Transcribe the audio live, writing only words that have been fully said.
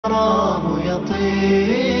تراه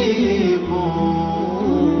يطيب.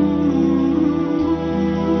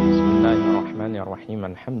 بسم الله الرحمن الرحيم.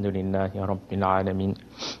 الحمد لله رب العالمين،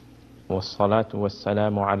 والصلاة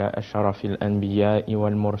والسلام على أشرف الأنبياء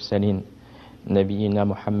والمرسلين نبينا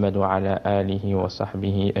محمد وعلى آله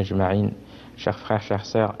وصحبه أجمعين. Chers frères, chères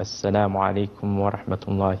sœurs, assalamu alaikum wa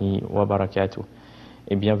rahmatullahi wa barakatuh.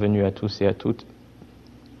 Et bienvenue à tous et à toutes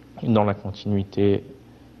dans la continuité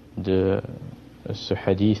de ce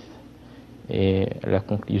hadith et la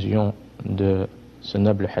conclusion de ce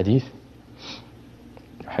noble hadith,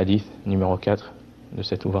 hadith numéro 4 de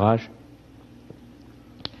cet ouvrage.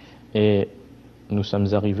 Et nous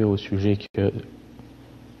sommes arrivés au sujet que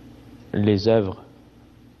les œuvres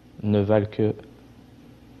ne valent que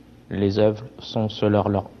les œuvres sont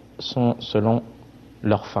selon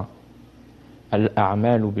leur fin.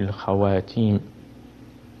 Al-a'malu bil khawatim.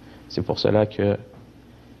 C'est pour cela que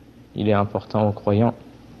il est important aux croyants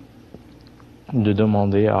de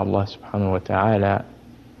demander à Allah subhanahu wa ta'ala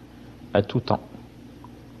à tout temps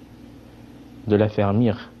de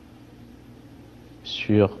l'affermir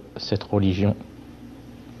sur cette religion.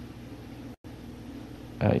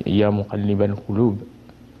 Ya muqallib al-qulub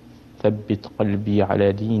thabbit qalbi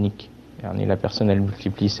ala dinik. La personne elle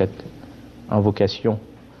multiplie cette invocation.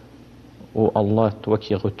 Ô Allah, toi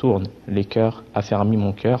qui retournes les cœurs, affermis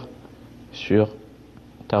mon cœur sur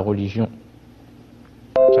ta religion,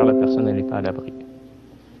 car la personne elle n'est pas à l'abri.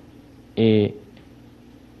 Et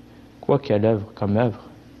quoi qu'elle œuvre comme œuvre,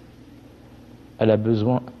 elle a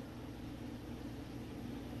besoin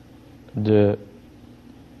de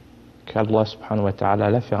qu'Allah subhanahu wa ta'ala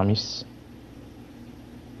l'affermisse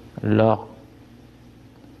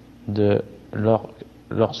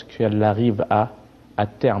lorsqu'elle arrive à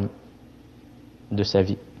terme de sa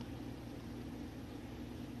vie.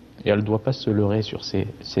 Et elle ne doit pas se leurrer sur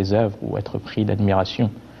ses œuvres ou être pris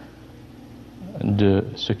d'admiration de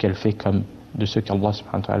ce qu'elle fait comme de ce qu'Allah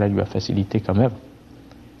subhanahu wa ta'ala lui a facilité comme œuvre.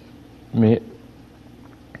 Mais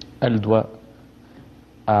elle doit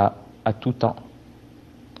à tout temps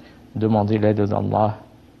demander l'aide d'Allah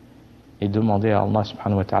et demander à Allah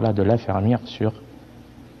subhanahu wa ta'ala de l'affermir sur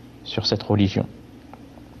cette religion.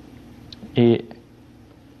 Et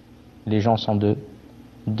les gens sont de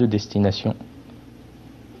deux destinations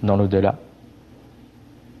dans l'au-delà.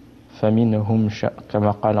 فَمِنْهُمْ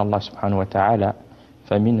كما قال Allah subhanahu wa ta'ala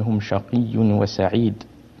فَمِنْهُمْ شَقِيٌّ وَسَعِيدٌ.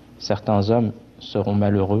 Certains hommes seront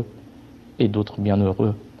malheureux et d'autres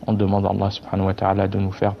bienheureux. On demande à Allah subhanahu wa ta'ala de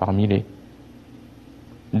nous faire parmi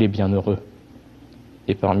les bienheureux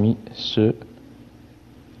et parmi ceux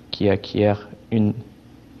qui acquièrent une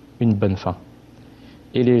bonne fin.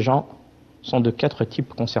 Et les gens sont de 4 types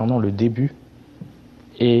concernant le début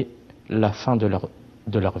et la fin de leur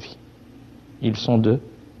vie. Ils sont de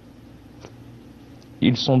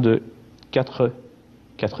 4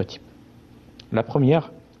 types. La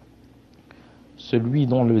première, celui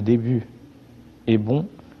dont le début est bon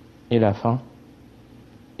et la fin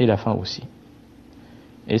aussi.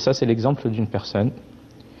 Et ça, c'est l'exemple d'une personne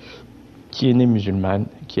qui est née musulmane,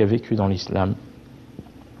 qui a vécu dans l'islam,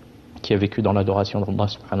 qui a vécu dans l'adoration d'Allah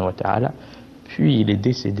subhanahu wa ta'ala, puis il est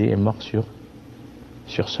décédé et mort sur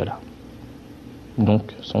cela.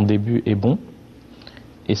 Donc son début est bon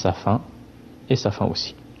et sa fin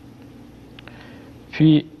aussi.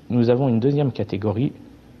 Puis nous avons une deuxième catégorie,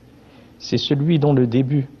 c'est celui dont le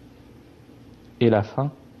début et la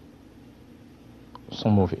fin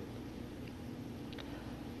sont mauvais.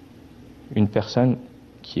 Une personne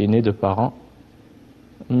qui est née de parents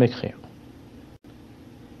mécréants,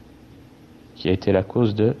 qui a été la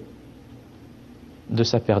cause de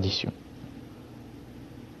sa perdition.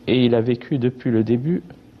 Et il a vécu depuis le début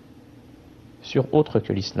sur autre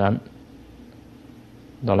que l'islam,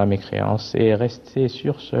 dans la mécréance, et est resté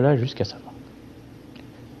sur cela jusqu'à sa mort.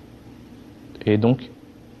 Et donc,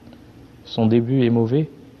 son début est mauvais,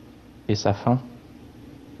 et sa fin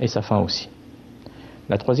aussi.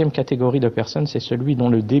 La troisième catégorie de personnes, c'est celui dont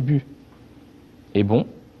le début est bon,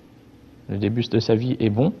 le début de sa vie est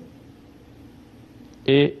bon,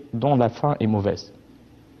 et dont la fin est mauvaise.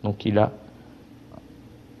 Donc il a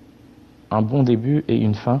un bon début et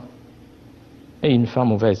une fin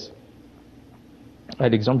mauvaise. À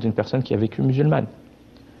l'exemple d'une personne qui a vécu musulmane,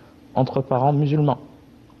 entre parents musulmans,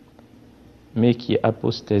 mais qui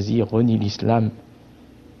apostasie, renie l'islam,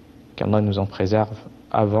 qu'Allah nous en préserve,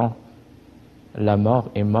 avant la mort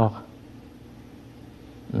est mort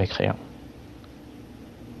mécréant.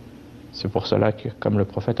 C'est pour cela que, comme le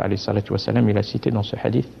prophète alayhi salatu wassalam, il a cité dans ce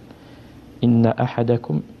hadith, Inna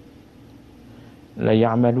ahadakum la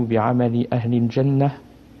ya'malu bi'amali ahli al-jannah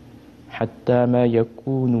حتى ما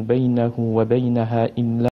يكون بينه وبينها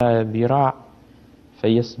إلا ذراع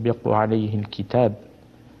فيسبق عليه الكتاب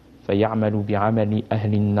فيعمل بعمل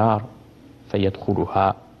أهل النار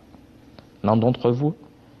فيدخلها. L'un d'entre vous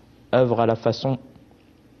œuvre à la façon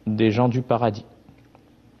des gens du paradis,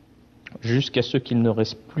 jusqu'à ce qu'il ne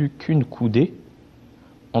reste plus qu'une coudée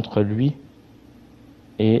entre lui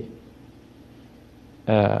et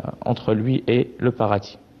le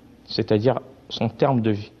paradis, c'est-à-dire son terme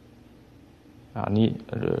de vie,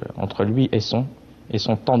 entre lui et son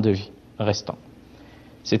temps de vie restant.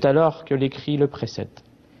 C'est alors que l'écrit le précède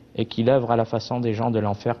et qu'il œuvre à la façon des gens de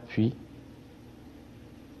l'enfer, puis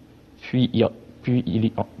il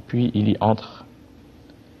y entre.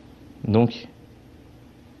 Donc,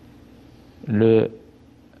 le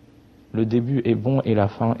début est bon et la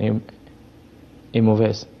fin est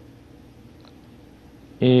mauvaise.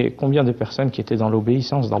 Et combien de personnes qui étaient dans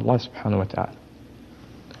l'obéissance d'Allah subhanahu wa ta'ala,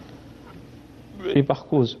 et par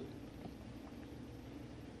cause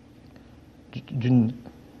d'une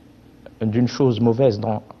chose mauvaise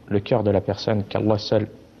dans le cœur de la personne qu'Allah seul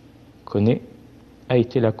connaît, a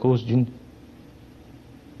été la cause d'une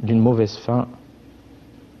mauvaise fin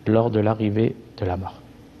lors de l'arrivée de la mort.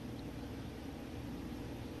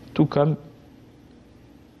 Tout comme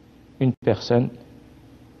une personne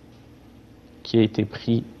qui a été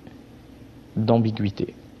prise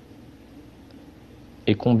d'ambiguïté.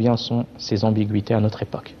 Et combien sont ces ambiguïtés à notre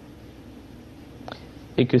époque?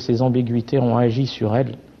 Et que ces ambiguïtés ont agi sur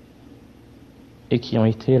elle et qui ont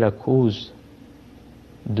été la cause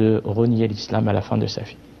de renier l'islam à la fin de sa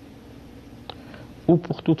vie. Ou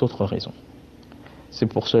pour toute autre raison. C'est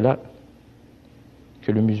pour cela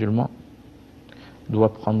que le musulman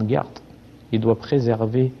doit prendre garde et doit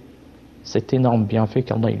préserver cet énorme bienfait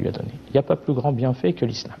qu'Allah lui a donné. Il n'y a pas plus grand bienfait que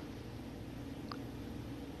l'islam.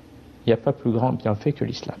 Il n'y a pas plus grand bienfait que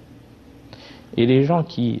l'islam. Et les gens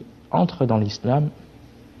qui entrent dans l'islam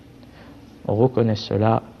reconnaissent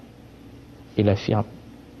cela et l'affirment.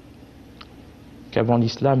 Qu'avant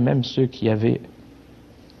l'islam, même ceux qui avaient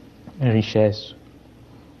richesse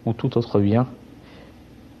ou tout autre bien,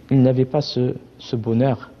 ils n'avaient pas ce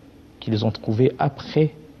bonheur qu'ils ont trouvé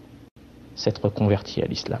après s'être convertis à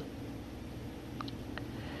l'islam.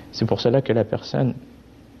 C'est pour cela que la personne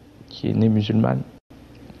qui est née musulmane,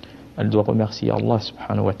 elle doit remercier Allah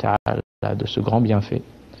subhanahu wa ta'ala de ce grand bienfait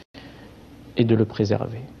et de le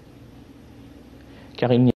préserver.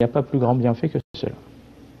 Car il n'y a pas plus grand bienfait que cela.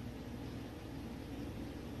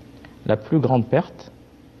 La plus grande perte,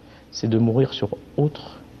 c'est de mourir sur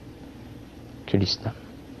autre que l'islam.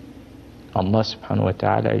 Allah subhanahu wa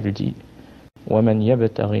ta'ala, il dit وَمَنْ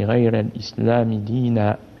يَبْتَغِ غَيْرَ الْإِسْلَامِ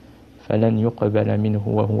دِينًا فَلَنْ يُقْبَلَ مِنْهُ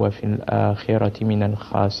وَهُوَ فِي الْآخِرَةِ مِنَ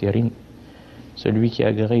الْخَاسِرِينَ. Celui qui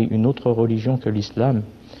agrée une autre religion que l'islam,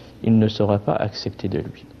 il ne sera pas accepté de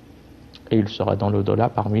lui. Et il sera dans l'au-delà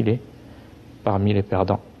parmi les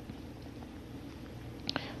perdants.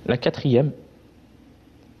 La quatrième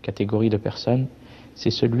catégorie de personnes, c'est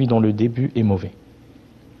celui dont le début est mauvais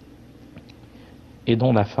et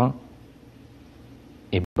dont la fin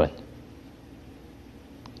est bonne.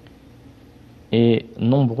 Et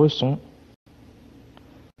nombreux sont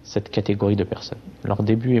cette catégorie de personnes. Leur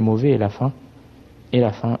début est mauvais et la fin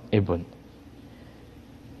est bonne.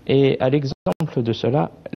 Et à l'exemple de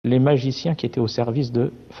cela, les magiciens qui étaient au service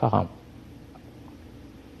de Pharaon.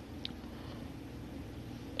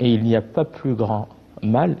 Et il n'y a pas plus grand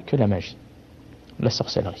mal que la magie, la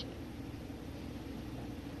sorcellerie.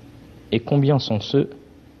 Et combien sont ceux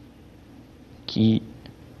qui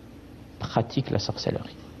pratiquent la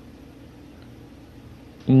sorcellerie?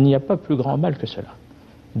 Il n'y a pas plus grand mal que cela.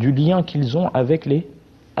 Du lien qu'ils ont avec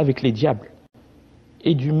les diables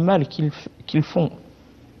et du mal qu'ils font,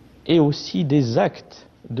 et aussi des actes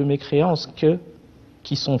de mécréance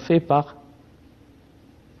qui sont faits par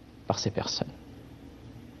ces personnes.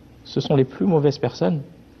 Ce sont les plus mauvaises personnes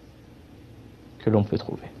que l'on peut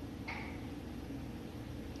trouver.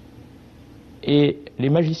 Et les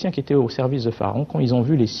magiciens qui étaient au service de Pharaon, quand ils ont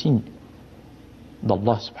vu les signes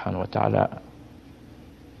d'Allah subhanahu wa ta'ala,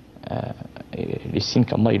 les signes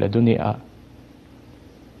qu'Allah il a donnés à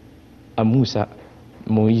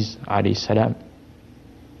Moïse alayhi salam,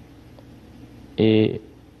 et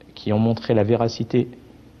qui ont montré la véracité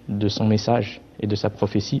de son message et de sa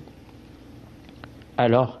prophétie,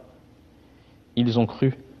 alors ils ont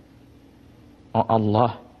cru en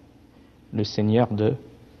Allah, le Seigneur de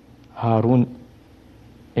Haroun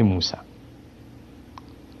et Moussa.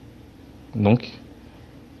 Donc,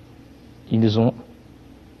 ils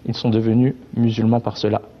sont devenus musulmans par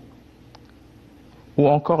cela. Ou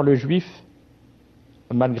encore le juif,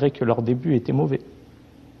 malgré que leur début était mauvais.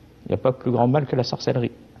 n'y a pas plus grand mal que la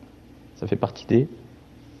sorcellerie. Ça fait partie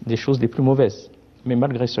des choses les plus mauvaises. Mais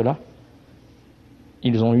malgré cela,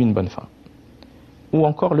 ils ont eu une bonne fin. Ou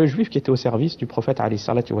encore le juif qui était au service du prophète alayhi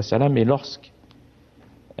salatu wa salam, et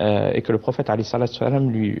et que le prophète alayhi salatu wa salam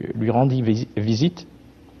lui rendit visite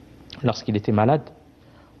lorsqu'il était malade,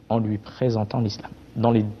 en lui présentant l'islam,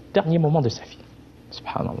 dans les derniers moments de sa vie.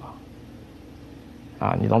 Subhanallah.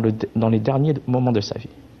 Dans les derniers moments de sa vie.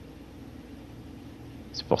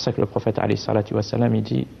 C'est pour ça que le prophète alayhi salatu wa salam, il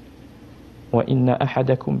dit wa inna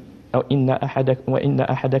ahadakum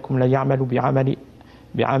la ya'malu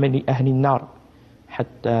bi'amali ahli an-nar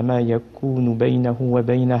hatta ma yakunu baynahu wa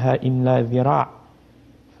baynaha illa dhira'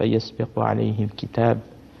 fayasbiqu alayhi al-kitab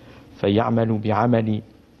fay'amalu bi'amali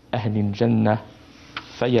ahli al-jannah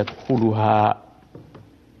fayadkhuluha.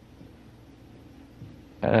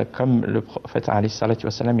 Comme le prophète alayhi salatu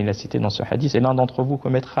wa salam, il a cité dans ce hadith, et l'un d'entre vous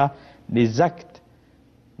commettra des actes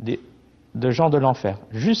de gens de l'enfer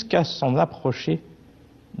jusqu'à s'en approcher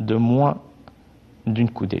de moins d'une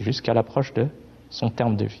coudée, jusqu'à l'approche de son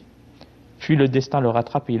terme de vie. Puis le destin le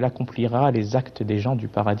rattrape et il accomplira les actes des gens du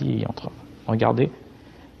paradis et y entrera. Regardez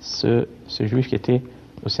ce juif qui était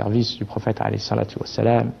au service du prophète alayhi salatu wa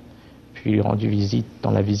salam, puis il lui rendu visite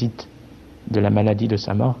dans la visite de la maladie de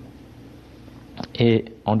sa mort, et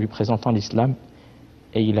en lui présentant l'islam,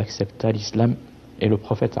 et il accepta l'islam, et le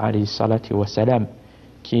prophète alayhi salatu wa salam,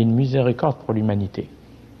 qui est une miséricorde pour l'humanité.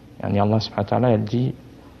 Et Allah subhanahu wa ta'ala, elle dit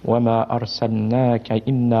وَمَا أَرْسَلْنَاكَ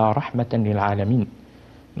إِنَّا رَحْمَةً لِلْعَالَمِينَ.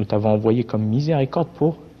 Nous t'avons envoyé comme miséricorde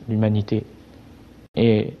pour l'humanité.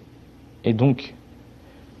 Et donc,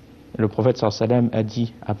 le prophète sallallahu alayhi wa sallam a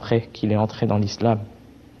dit, après qu'il est entré dans l'islam,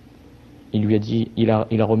 il lui a dit, il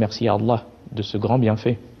a remercié Allah de ce grand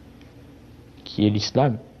bienfait qui est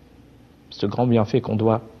l'islam, ce grand bienfait qu'on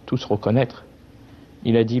doit tous reconnaître.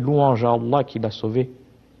 Il a dit louange à Allah qui l'a sauvé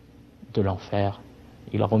de l'enfer.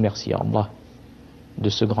 Il a remercié Allah de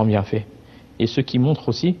ce grand bienfait. Et ce qui montre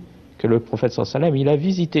aussi que le prophète sallallahu alayhi wa sallam, il a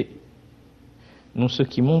visité. Donc ce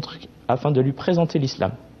qui montre afin de lui présenter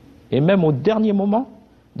l'islam. Et même au dernier moment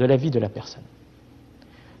de la vie de la personne.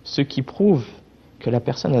 Ce qui prouve que la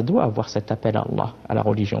personne doit avoir cet appel à Allah, à la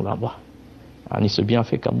religion d'Allah. Et ce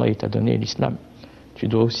bienfait qu'Allah t'a donné, l'islam, tu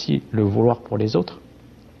dois aussi le vouloir pour les autres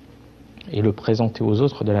et le présenter aux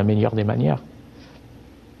autres de la meilleure des manières.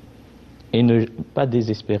 Et ne pas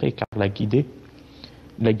désespérer, car la guidée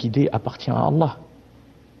appartient à Allah.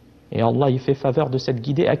 Et Allah, il fait faveur de cette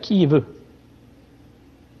guidée à qui il veut.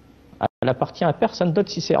 Elle appartient à personne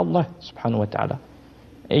d'autre si c'est Allah, subhanahu wa ta'ala.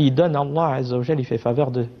 Et il donne à Allah, azza wa jal, il fait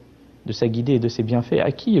faveur de sa guidée et de ses bienfaits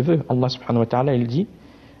à qui il veut. Allah, subhanahu wa ta'ala, il dit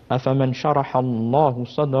أَفَمَنْ شَرَحَ اللَّهُ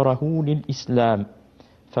صَدْرَهُ لِلْإِسْلَامِ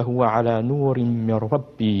فَهُوَ عَلَى نُورٍ مِّن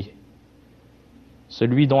رَبِّهِ.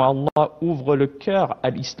 Celui dont Allah ouvre le cœur à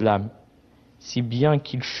l'islam, si bien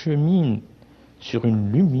qu'il chemine sur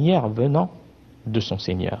une lumière venant de son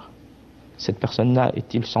Seigneur. Cette personne-là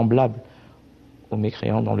est-il semblable aux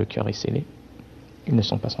mécréants dont le cœur est scellé? Ils ne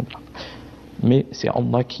sont pas semblables. Mais c'est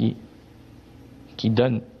Allah qui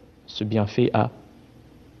donne ce bienfait à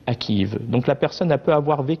qui il veut. Donc la personne, elle peut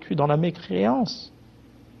avoir vécu dans la mécréance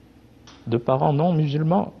de parents non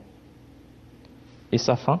musulmans. Et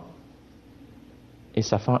sa fin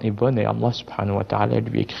est bonne, et Allah subhanahu wa ta'ala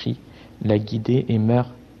lui écrit la guidée et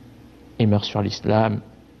meurt sur l'islam.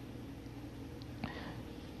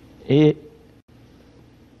 Et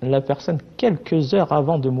la personne, quelques heures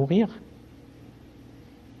avant de mourir,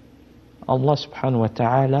 Allah subhanahu wa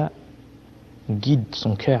ta'ala guide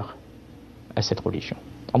son cœur à cette religion.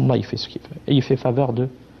 Allah, il fait ce qu'il veut. Et il fait faveur de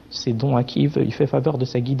ses dons à qui il veut. Il fait faveur de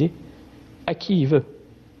sa guidée à qui il veut.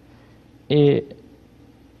 Et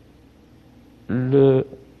le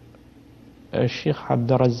Cheikh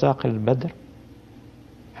Abdurrazzaq al-Badr,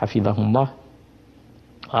 hafidahullah,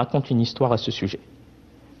 raconte une histoire à ce sujet.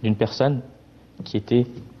 D'une personne qui était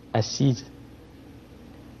assise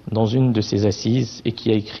dans une de ses assises et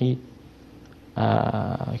qui a écrit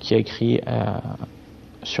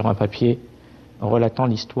sur un papier relatant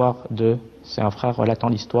l'histoire c'est un frère relatant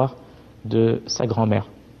l'histoire de sa grand-mère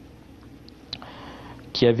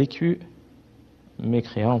qui a vécu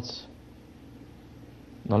mécréante,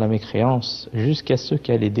 dans la mécréance jusqu'à ce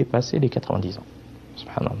qu'elle ait dépassé les 90 ans.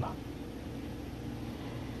 Subhanallah.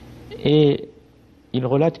 Et il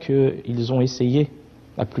relate qu'ils ont essayé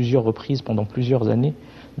à plusieurs reprises, pendant plusieurs années,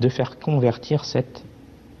 de faire convertir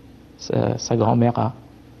sa grand-mère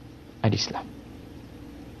à l'islam.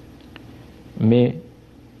 Mais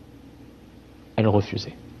elle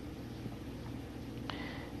refusait.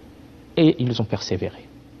 Et ils ont persévéré.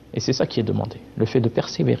 Et c'est ça qui est demandé, le fait de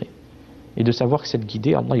persévérer. Et de savoir que cette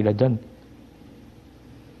guidée, Allah, il la donne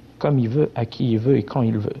comme il veut, à qui il veut et quand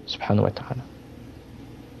il veut, subhanahu wa ta'ala.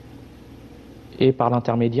 Et par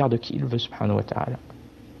l'intermédiaire de qui il veut, subhanahu wa ta'ala.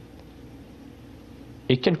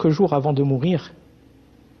 Et quelques jours avant de mourir,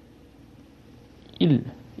 ils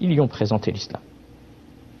lui ont présenté l'islam.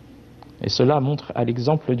 Et cela montre à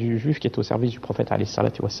l'exemple du juif qui est au service du prophète alayhi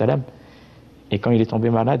salatu wassalam. Et quand il est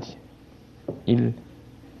tombé malade, il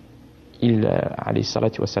alayhi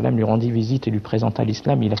salatu wassalam, lui rendit visite et lui présenta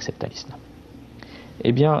l'islam, il accepta l'islam.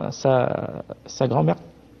 Eh bien, sa grand-mère,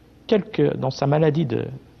 dans sa maladie de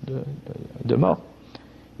mort,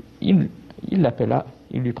 il l'appela,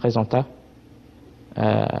 il lui présenta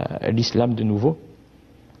l'islam de nouveau,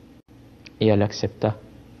 et elle accepta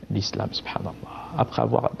l'islam, subhanallah,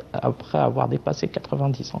 après avoir dépassé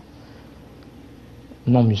 90 ans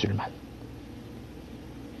non musulmane.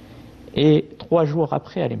 Et 3 jours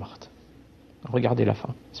après, elle est morte. Regardez la fin,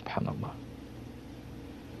 subhanallah.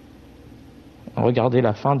 Regardez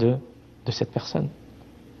la fin de cette personne.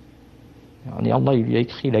 Et Allah, il lui a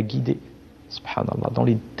écrit, il a guidé, subhanallah, dans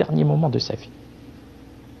les derniers moments de sa vie.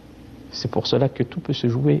 C'est pour cela que tout peut se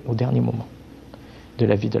jouer au dernier moment de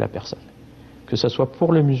la vie de la personne. Que ce soit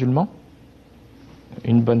pour le musulman,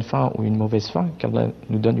 une bonne fin ou une mauvaise fin, qu'Allah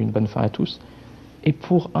nous donne une bonne fin à tous, et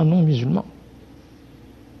pour un non-musulman.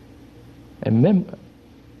 Et même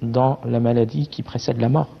dans la maladie qui précède la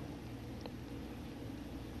mort.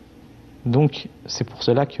 Donc, c'est pour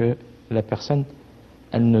cela que la personne,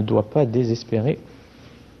 elle ne doit pas désespérer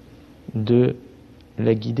de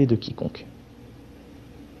la guider de quiconque.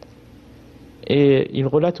 Et il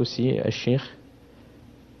relate aussi, Al-Shir,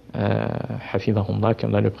 Hafidahullah,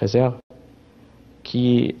 qu'Allah le préserve,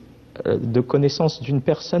 qui de connaissance d'une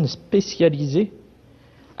personne spécialisée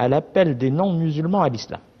à l'appel des non-musulmans à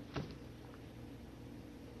l'islam.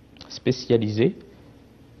 Spécialisée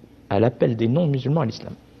à l'appel des non-musulmans à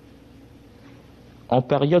l'islam. En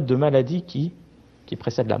période de maladie qui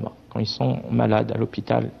précède la mort. Quand ils sont malades à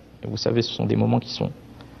l'hôpital, vous savez, ce sont des moments qui sont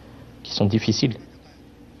difficiles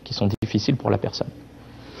pour la personne.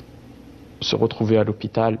 Se retrouver à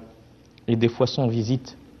l'hôpital et des fois sans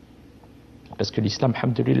visite, parce que l'islam,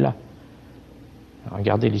 alhamdulillah,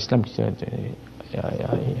 regardez l'islam,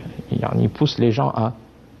 il pousse les gens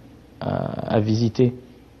à visiter.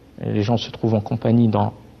 Les gens se trouvent en compagnie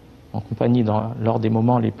lors des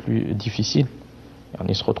moments les plus difficiles.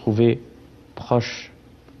 Ils se retrouvaient proches,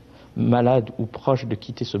 malades ou proches de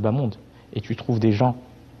quitter ce bas monde, et tu trouves des gens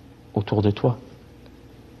autour de toi.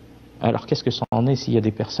 Alors qu'est-ce que ça en est s'il y a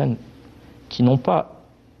des personnes qui n'ont pas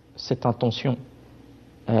cette intention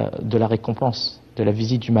de la récompense, de la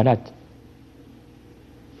visite du malade,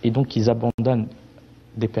 et donc ils abandonnent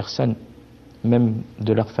des personnes, même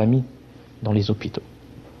de leur famille, dans les hôpitaux.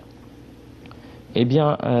 Eh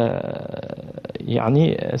bien, il y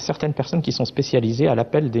a certaines personnes qui sont spécialisées à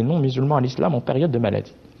l'appel des non-musulmans à l'islam en période de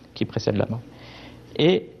maladie, qui précède la mort.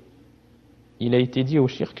 Et il a été dit au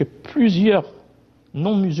shir que plusieurs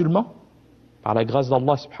non-musulmans, par la grâce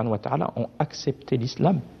d'Allah subhanahu wa ta'ala, ont accepté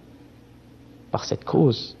l'islam par cette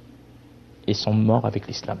cause et sont morts avec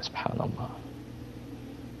l'islam, subhanallah.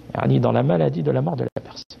 Dans la maladie de la mort de la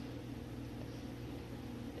personne.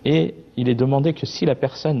 Et il est demandé que si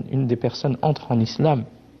une des personnes entre en islam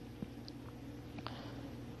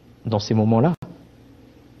dans ces moments-là,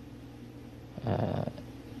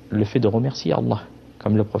 le fait de remercier Allah,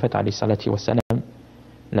 comme le prophète alayhi salatu wassalam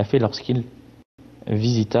l'a fait lorsqu'il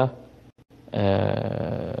visita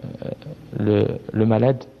le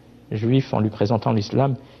malade juif en lui présentant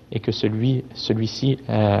l'islam, et que celui-ci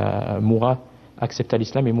accepta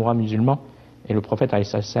l'islam et mourra musulman. Et le prophète alayhi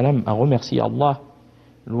salatu wassalam a remercié Allah,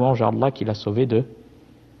 louange à Allah qui l'a sauvé de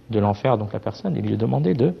l'enfer. Donc la personne, il lui a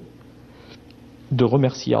demandé de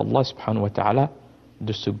remercier Allah subhanahu wa ta'ala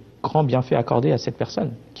de ce grand bienfait accordé à cette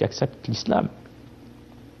personne qui accepte l'islam,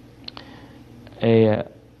 et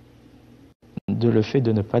de le fait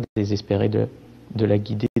de ne pas désespérer de la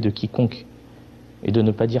guider de quiconque, et de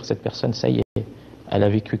ne pas dire cette personne, ça y est, elle a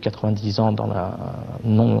vécu 90 ans dans la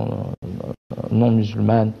non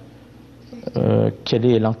musulmane, quel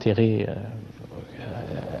est l'intérêt,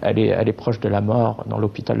 elle est proche de la mort, dans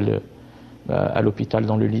l'hôpital, à l'hôpital,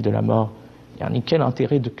 dans le lit de la mort. Quel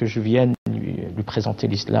intérêt que je vienne lui présenter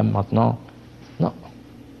l'islam maintenant? Non.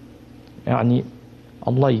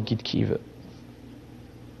 Allah, il guide qui il veut.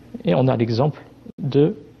 Et on a l'exemple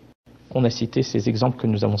on a cité ces exemples que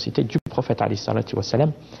nous avons cités du prophète alayhi salatu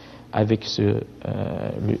wassalam, avec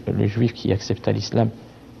le juif qui accepta l'islam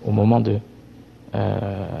au moment de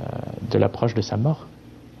l'approche de sa mort,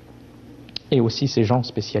 et aussi ces gens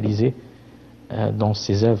spécialisés dans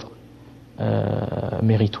ces œuvres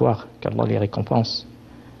méritoires, qu'Allah les récompense,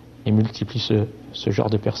 et multiplie ce genre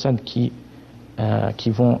de personnes qui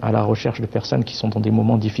vont à la recherche de personnes qui sont dans des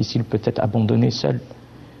moments difficiles, peut-être abandonnées seules,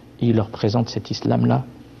 et il leur présente cet islam-là.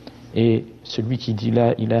 Et celui qui dit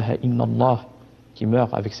la ilaha illallah, qui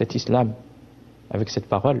meurt avec cet islam, avec cette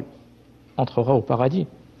parole, entrera au paradis,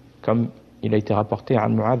 comme il a été rapporté à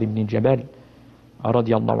Mu'adh ibn Jabal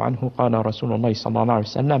radiyallahu anhu, qala Rasulullah sallallahu alayhi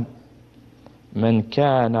wa sallam, man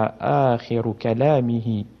kana akhiru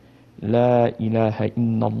kalamihi la ilaha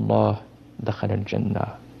illallah dakhala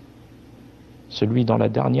al-jannah. Celui dont la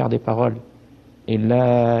dernière des paroles est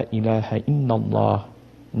la ilaha illallah,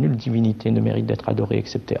 nulle divinité ne mérite d'être adorée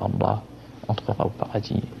excepté Allah, entrera au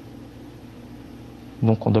paradis.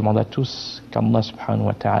 Donc on demande à tous qu'Allah subhanahu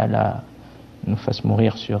wa ta'ala nous fasse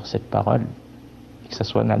mourir sur cette parole, et que ce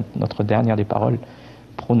soit notre dernière des paroles,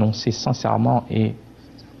 prononcée sincèrement, et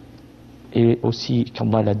aussi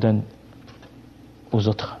qu'Allah la donne aux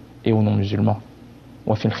autres et aux non-musulmans.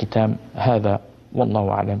 Wa fil khitam, hadha, wallahu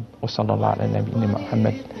a'lam, wa sallallahu ala nabiyyina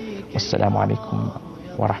Muhammad, wassalamu alaykum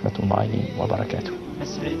wa rahmatullahi wa barakatuh.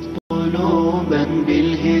 أسعد قلوبا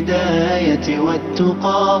بالهداية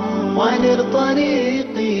والتقى ونر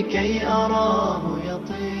طريقي كي أرى